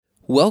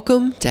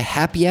Welcome to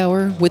Happy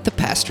Hour with the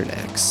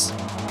Pasternaks.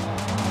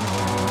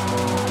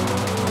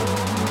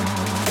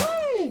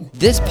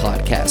 This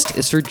podcast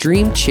is for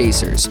dream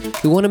chasers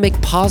who want to make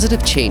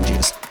positive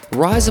changes,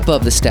 rise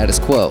above the status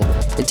quo,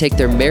 and take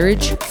their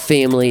marriage,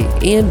 family,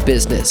 and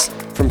business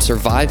from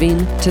surviving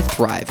to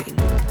thriving.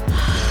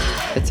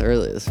 It's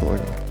early this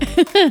morning.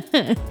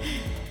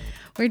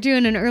 We're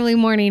doing an early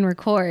morning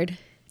record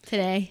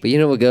today. But you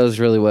know what goes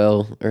really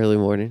well early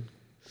morning?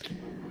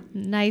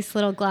 Nice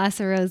little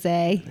glass of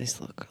rosé. Nice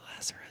little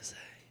glass of rosé.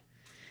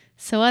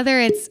 So whether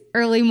it's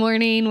early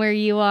morning where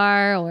you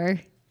are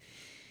or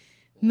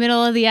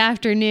middle of the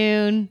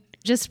afternoon,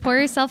 just pour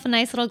yourself a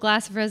nice little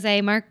glass of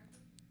rosé. Mark,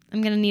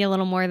 I'm going to need a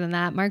little more than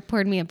that. Mark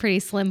poured me a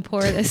pretty slim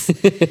pour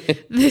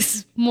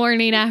this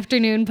morning,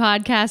 afternoon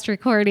podcast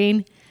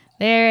recording.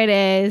 There it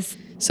is.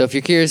 So if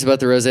you're curious about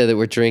the rosé that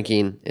we're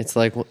drinking, it's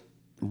like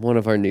one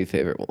of our new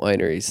favorite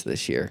wineries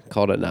this year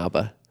called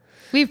Anaba.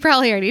 We've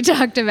probably already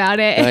talked about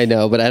it. I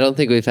know, but I don't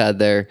think we've had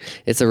there.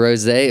 It's a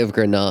rosé of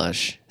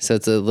Grenache. So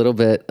it's a little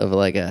bit of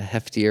like a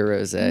heftier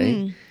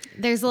rosé.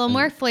 There's a little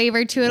more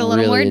flavor to it, a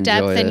little more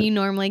depth than you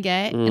normally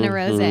get in a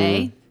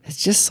rosé.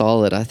 It's just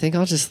solid. I think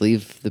I'll just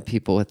leave the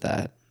people with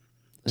that.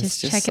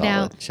 Just check it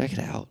out. Check it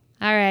out.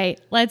 All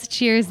right, let's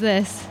cheers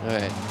this. All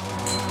right.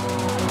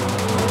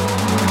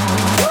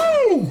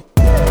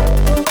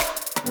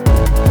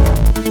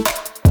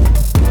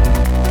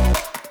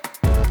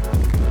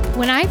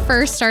 When I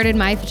first started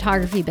my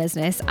photography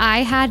business,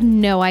 I had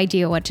no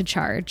idea what to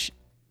charge.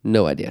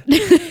 No idea.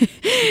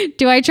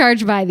 Do I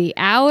charge by the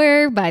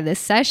hour, by the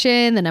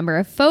session, the number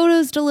of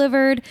photos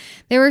delivered?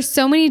 There were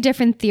so many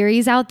different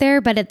theories out there,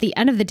 but at the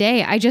end of the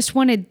day, I just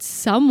wanted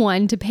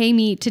someone to pay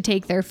me to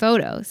take their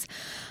photos.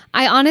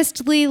 I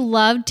honestly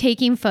loved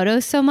taking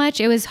photos so much,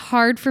 it was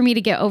hard for me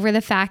to get over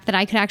the fact that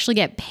I could actually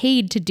get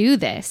paid to do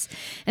this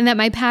and that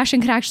my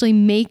passion could actually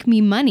make me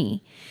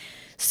money.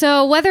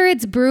 So whether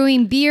it's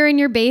brewing beer in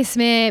your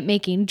basement,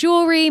 making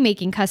jewelry,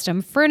 making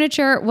custom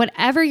furniture,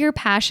 whatever your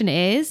passion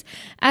is,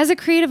 as a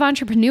creative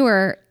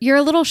entrepreneur, you're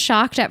a little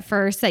shocked at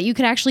first that you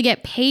could actually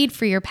get paid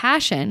for your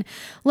passion,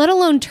 let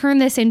alone turn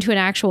this into an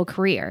actual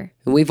career.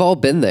 And we've all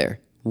been there.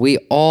 We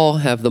all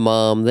have the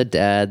mom, the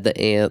dad, the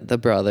aunt, the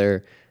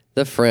brother,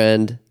 the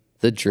friend,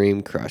 the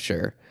dream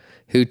crusher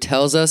who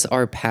tells us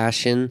our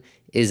passion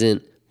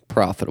isn't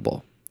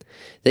profitable.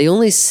 They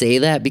only say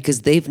that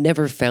because they've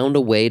never found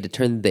a way to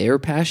turn their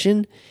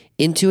passion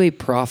into a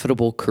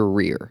profitable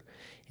career.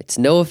 It's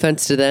no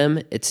offense to them,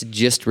 it's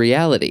just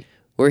reality.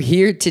 We're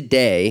here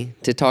today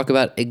to talk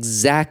about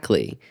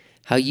exactly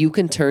how you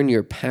can turn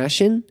your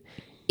passion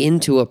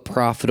into a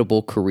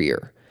profitable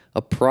career,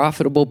 a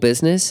profitable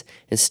business,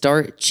 and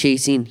start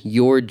chasing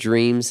your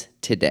dreams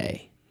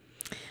today.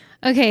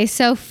 Okay,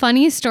 so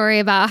funny story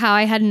about how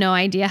I had no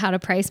idea how to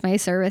price my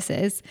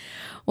services.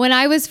 When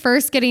I was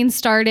first getting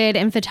started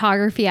in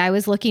photography, I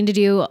was looking to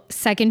do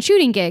second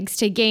shooting gigs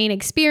to gain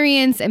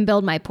experience and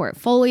build my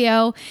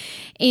portfolio.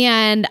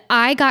 And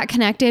I got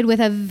connected with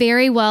a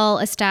very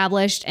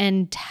well-established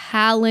and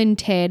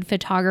talented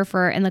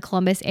photographer in the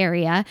Columbus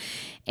area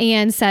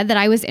and said that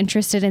I was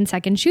interested in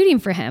second shooting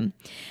for him.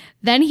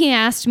 Then he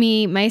asked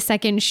me my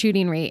second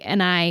shooting rate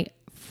and I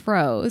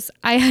froze.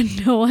 I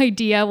had no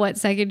idea what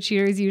second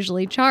shooters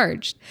usually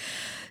charged.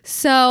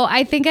 So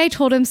I think I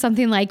told him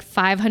something like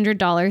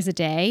 $500 a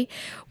day,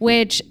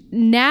 which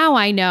now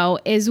I know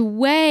is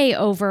way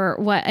over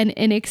what an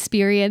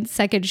inexperienced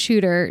second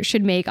shooter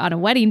should make on a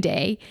wedding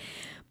day.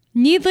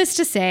 Needless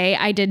to say,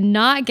 I did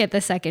not get the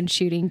second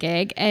shooting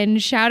gig,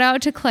 and shout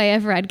out to Clay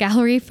of Red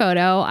Gallery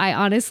Photo. I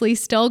honestly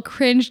still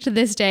cringe to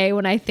this day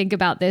when I think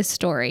about this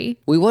story.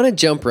 We want to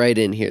jump right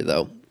in here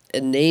though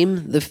and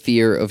name the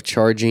fear of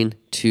charging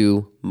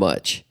too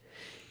much.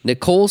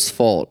 Nicole's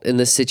fault in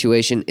this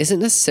situation isn't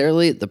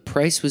necessarily the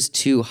price was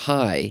too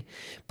high,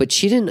 but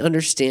she didn't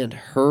understand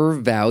her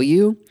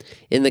value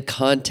in the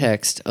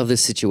context of the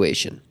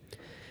situation,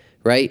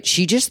 right?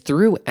 She just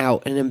threw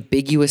out an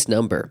ambiguous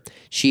number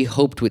she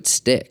hoped would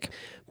stick.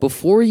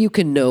 Before you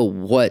can know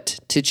what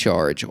to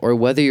charge or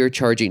whether you're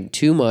charging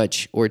too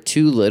much or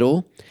too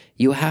little,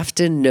 you have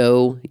to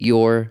know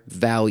your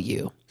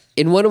value.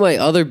 In one of my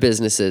other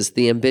businesses,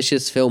 The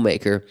Ambitious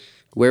Filmmaker,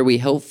 where we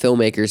help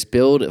filmmakers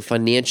build a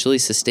financially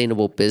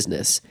sustainable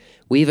business,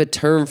 we have a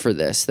term for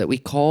this that we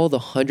call the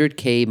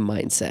 100K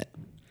mindset.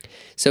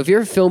 So if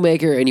you're a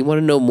filmmaker and you want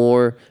to know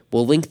more,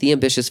 we'll link The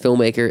Ambitious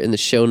Filmmaker in the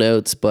show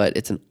notes, but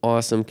it's an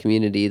awesome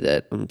community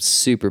that I'm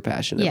super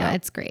passionate about. Yeah,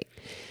 it's great.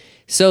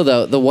 So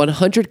though, the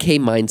 100K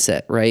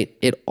mindset, right?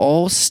 It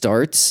all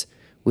starts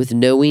with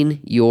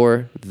knowing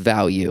your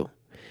value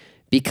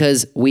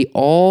because we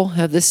all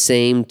have the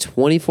same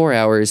 24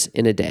 hours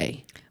in a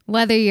day.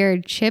 Whether you're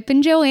Chip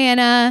and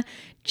Joanna,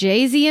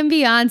 Jay-Z and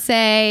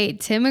Beyonce,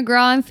 Tim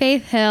McGraw and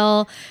Faith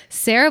Hill,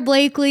 Sarah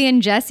Blakely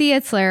and Jesse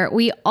Itzler,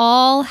 we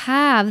all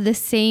have the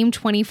same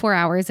 24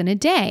 hours in a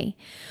day.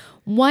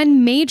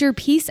 One major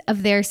piece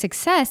of their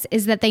success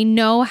is that they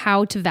know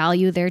how to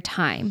value their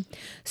time.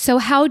 So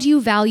how do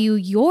you value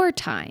your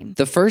time?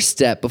 The first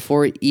step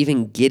before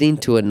even getting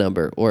to a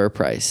number or a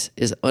price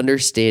is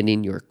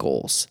understanding your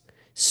goals.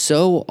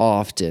 So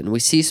often we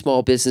see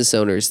small business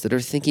owners that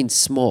are thinking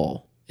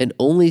small and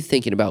only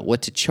thinking about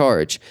what to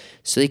charge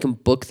so they can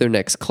book their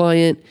next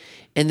client.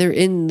 And they're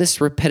in this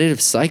repetitive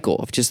cycle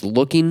of just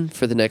looking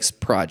for the next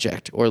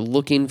project or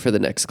looking for the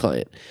next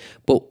client.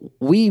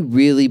 But we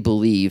really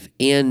believe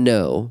and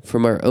know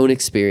from our own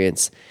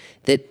experience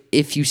that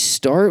if you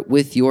start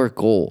with your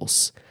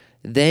goals,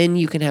 then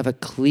you can have a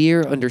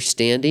clear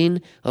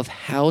understanding of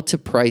how to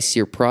price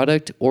your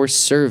product or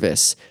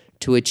service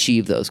to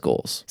achieve those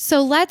goals.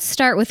 So let's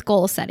start with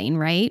goal setting,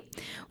 right?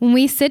 When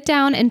we sit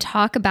down and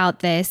talk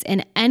about this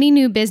in any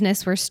new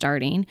business we're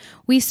starting,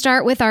 we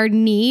start with our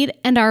need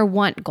and our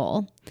want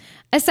goal.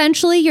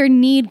 Essentially, your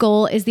need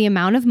goal is the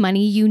amount of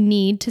money you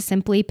need to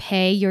simply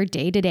pay your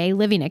day-to-day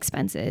living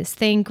expenses.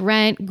 Think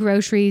rent,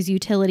 groceries,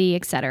 utility,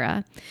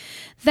 etc.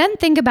 Then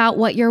think about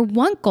what your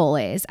want goal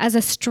is as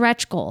a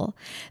stretch goal.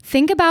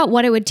 Think about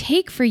what it would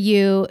take for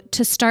you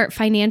to start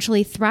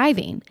financially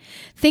thriving.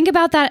 Think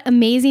about that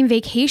amazing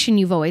vacation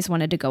you've always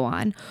wanted to go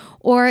on,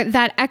 or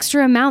that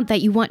extra amount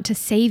that you want to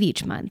save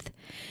each month.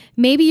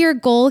 Maybe your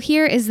goal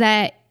here is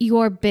that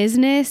your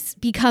business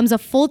becomes a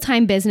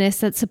full-time business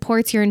that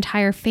supports your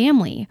entire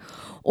family.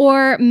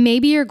 Or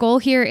maybe your goal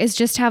here is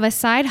just to have a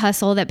side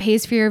hustle that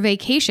pays for your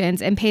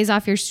vacations and pays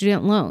off your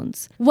student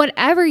loans.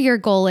 Whatever your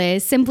goal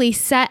is, simply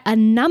set a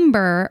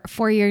number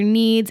for your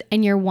needs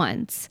and your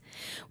wants.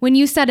 When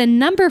you set a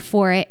number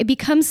for it, it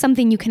becomes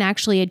something you can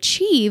actually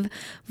achieve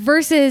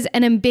versus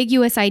an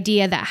ambiguous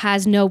idea that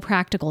has no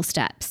practical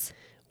steps.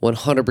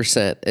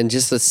 100%. And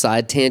just a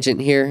side tangent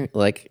here,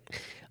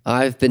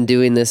 I've been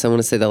doing this, I want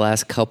to say the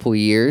last couple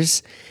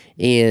years,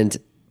 and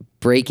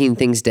breaking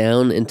things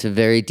down into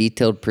very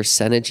detailed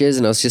percentages.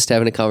 And I was just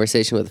having a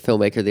conversation with a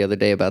filmmaker the other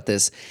day about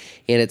this.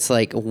 And it's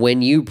like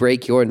when you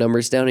break your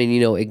numbers down and you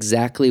know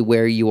exactly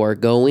where you are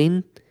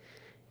going,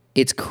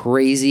 it's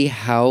crazy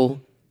how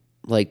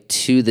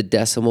to the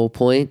decimal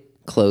point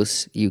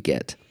close you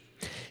get.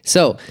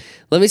 So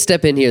let me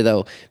step in here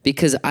though,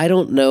 because I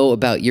don't know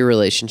about your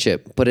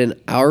relationship, but in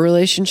our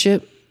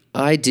relationship,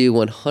 I do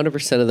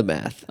 100% of the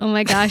math. Oh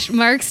my gosh.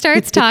 Mark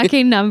starts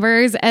talking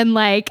numbers and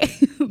my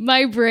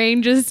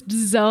brain just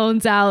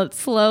zones out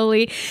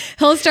slowly.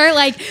 He'll start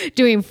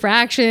doing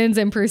fractions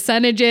and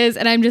percentages.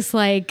 And I'm just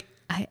I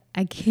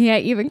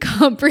can't even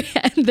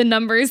comprehend the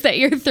numbers that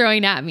you're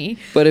throwing at me.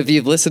 But if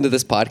you've listened to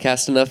this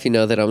podcast enough, you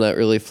know that I'm not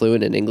really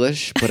fluent in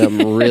English, but I'm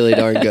really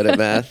darn good at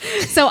math.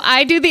 So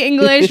I do the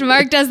English,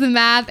 Mark does the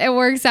math. It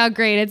works out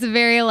great. It's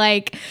very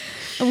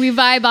we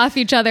vibe off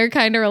each other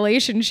kind of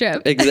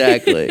relationship.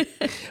 Exactly.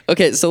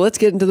 Okay, so let's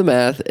get into the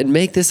math and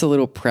make this a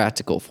little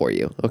practical for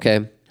you,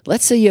 okay?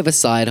 Let's say you have a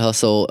side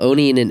hustle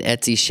owning an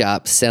Etsy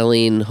shop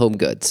selling home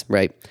goods,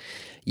 right?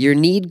 Your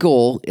need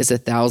goal is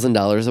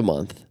 $1,000 a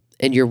month,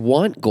 and your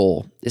want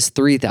goal is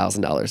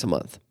 $3,000 a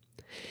month.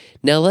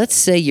 Now, let's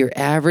say your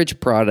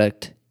average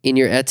product in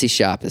your Etsy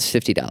shop is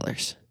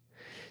 $50.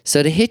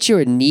 So to hit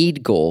your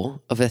need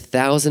goal of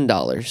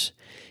 $1,000,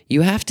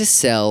 you have to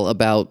sell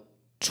about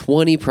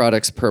 20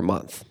 products per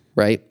month,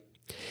 right?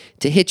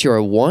 To hit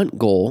your want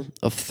goal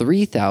of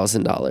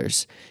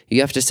 $3,000,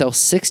 you have to sell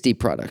 60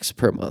 products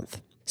per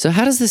month. So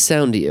how does this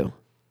sound to you?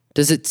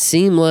 Does it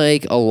seem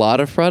like a lot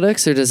of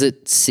products or does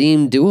it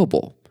seem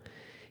doable?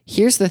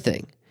 Here's the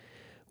thing.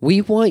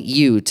 We want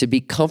you to be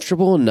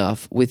comfortable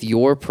enough with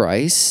your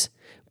price,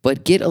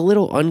 but get a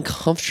little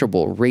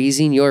uncomfortable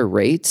raising your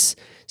rates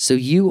so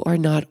you are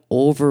not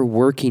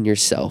overworking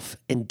yourself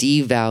and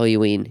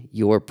devaluing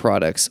your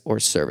products or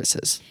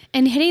services.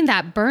 And hitting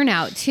that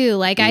burnout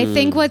too. I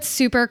think what's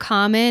super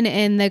common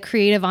in the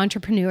creative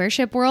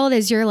entrepreneurship world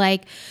is you're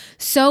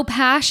so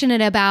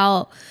passionate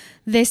about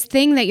this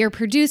thing that you're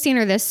producing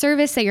or this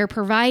service that you're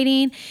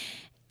providing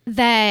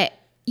that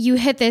you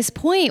hit this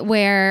point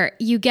where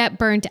you get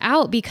burnt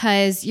out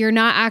because you're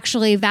not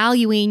actually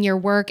valuing your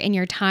work and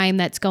your time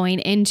that's going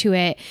into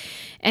it.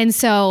 And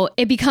so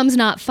it becomes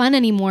not fun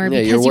anymore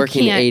because you're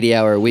working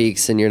 80-hour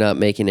weeks and you're not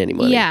making any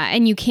money. Yeah,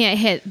 and you can't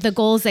hit the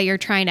goals that you're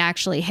trying to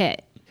actually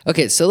hit.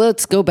 Okay, so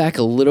let's go back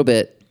a little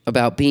bit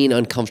about being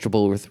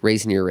uncomfortable with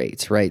raising your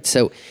rates, right?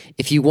 So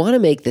if you want to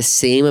make the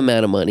same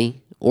amount of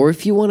money, or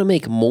if you want to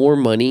make more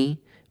money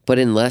but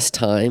in less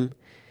time,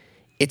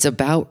 it's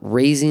about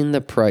raising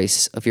the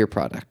price of your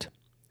product.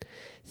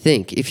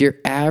 Think, if your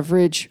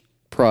average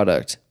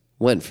product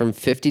went from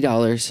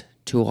 $50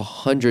 to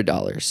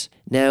 $100,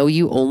 now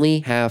you only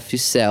have to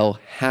sell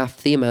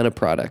half the amount of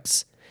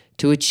products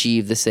to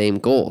achieve the same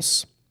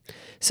goals.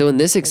 So in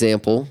this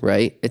example,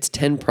 right, it's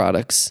 10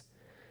 products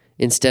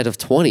instead of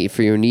 20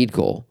 for your need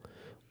goal,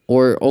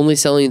 or only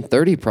selling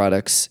 30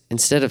 products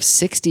instead of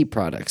 60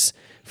 products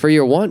for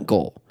your want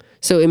goal.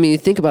 So, you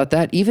think about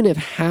that. Even if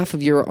half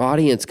of your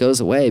audience goes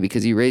away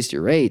because you raised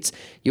your rates,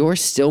 you're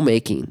still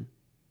making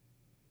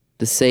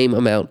the same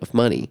amount of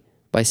money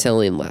by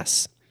selling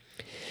less.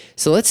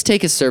 So let's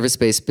take a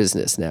service-based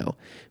business now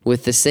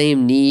with the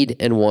same need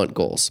and want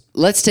goals.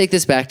 Let's take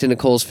this back to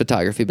Nicole's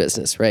photography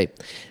business, right?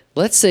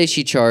 Let's say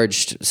she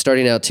charged,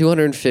 starting out,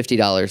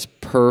 $250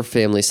 per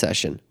family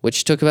session,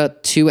 which took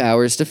about 2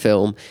 hours to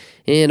film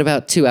and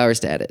about 2 hours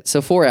to edit.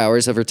 So 4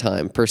 hours of her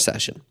time per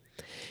session.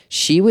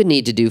 She would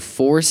need to do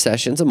 4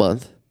 sessions a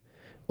month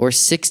or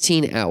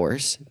 16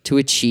 hours to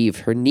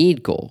achieve her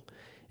need goal,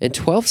 and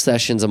 12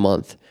 sessions a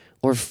month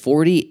or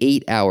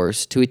 48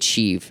 hours to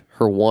achieve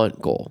her want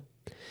goal.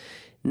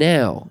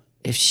 Now,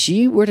 if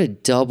she were to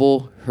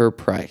double her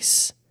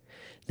price,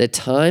 the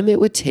time it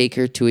would take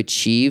her to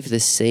achieve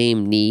the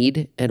same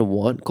need and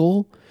want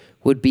goal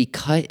would be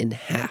cut in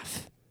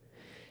half.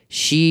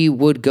 She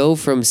would go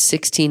from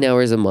 16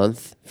 hours a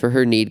month for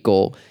her need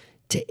goal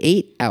to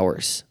 8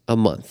 hours a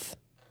month,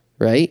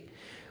 right?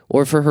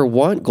 Or for her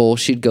want goal,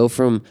 she'd go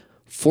from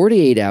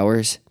 48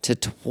 hours to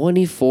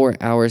 24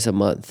 hours a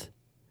month.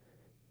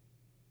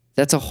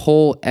 That's a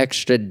whole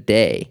extra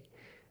day.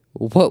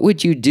 What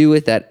would you do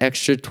with that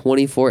extra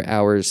 24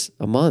 hours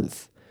a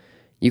month?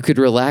 You could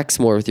relax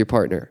more with your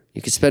partner.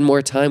 You could spend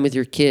more time with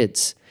your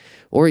kids,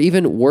 or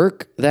even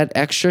work that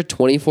extra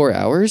 24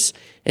 hours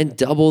and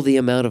double the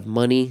amount of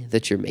money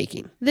that you're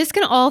making. This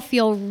can all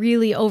feel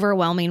really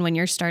overwhelming when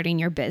you're starting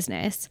your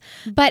business.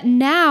 But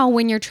now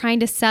when you're trying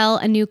to sell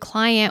a new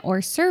client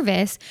or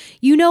service,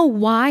 you know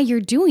why you're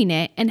doing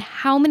it and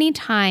how many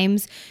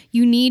times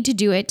you need to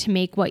do it to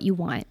make what you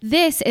want.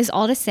 This is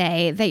all to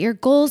say that your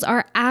goals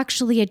are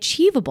actually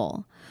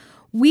achievable.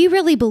 We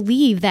really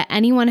believe that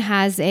anyone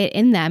has it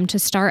in them to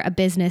start a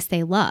business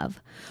they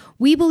love.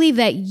 We believe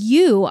that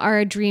you are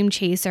a dream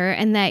chaser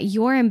and that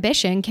your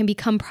ambition can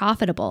become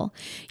profitable.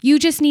 You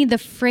just need the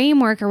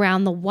framework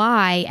around the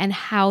why and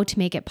how to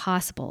make it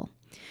possible.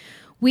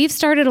 We've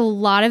started a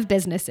lot of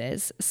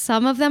businesses.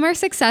 Some of them are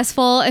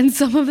successful and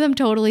some of them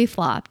totally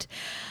flopped.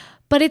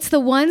 But it's the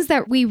ones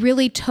that we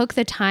really took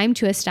the time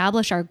to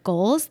establish our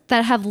goals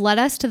that have led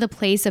us to the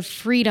place of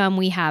freedom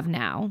we have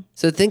now.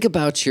 So think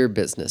about your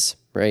business,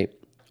 right?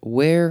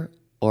 Where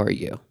are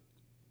you?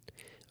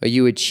 Are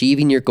you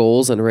achieving your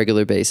goals on a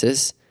regular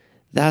basis?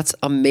 That's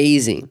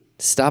amazing.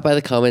 Stop by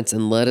the comments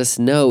and let us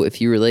know if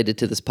you related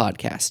to this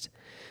podcast.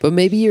 But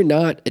maybe you're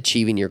not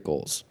achieving your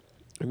goals.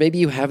 Or maybe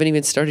you haven't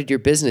even started your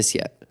business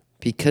yet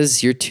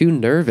because you're too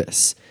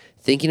nervous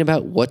thinking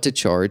about what to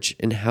charge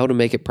and how to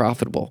make it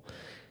profitable.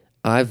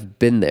 I've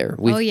been there.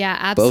 We've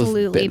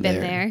absolutely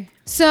been there.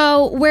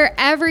 So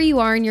wherever you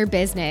are in your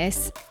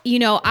business,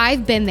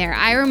 I've been there.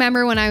 I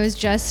remember when I was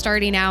just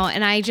starting out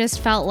and I just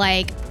felt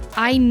like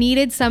I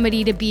needed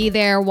somebody to be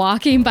there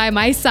walking by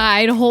my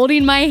side,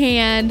 holding my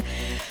hand,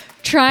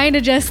 trying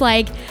to just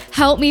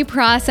help me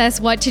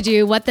process what to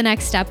do, what the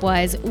next step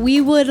was.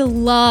 We would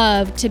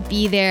love to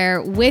be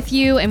there with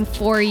you and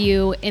for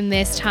you in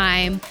this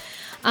time.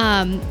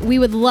 We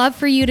would love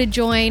for you to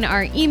join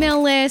our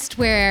email list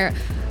where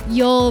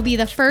you'll be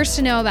the first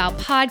to know about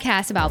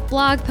podcasts, about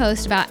blog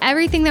posts, about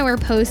everything that we're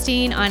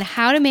posting on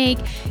how to make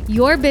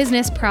your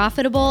business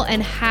profitable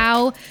and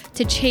how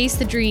to chase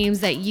the dreams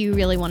that you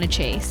really want to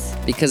chase.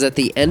 Because at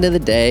the end of the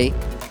day,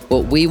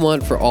 what we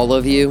want for all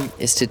of you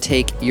is to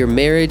take your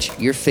marriage,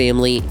 your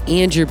family,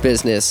 and your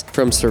business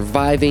from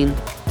surviving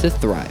to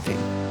thriving.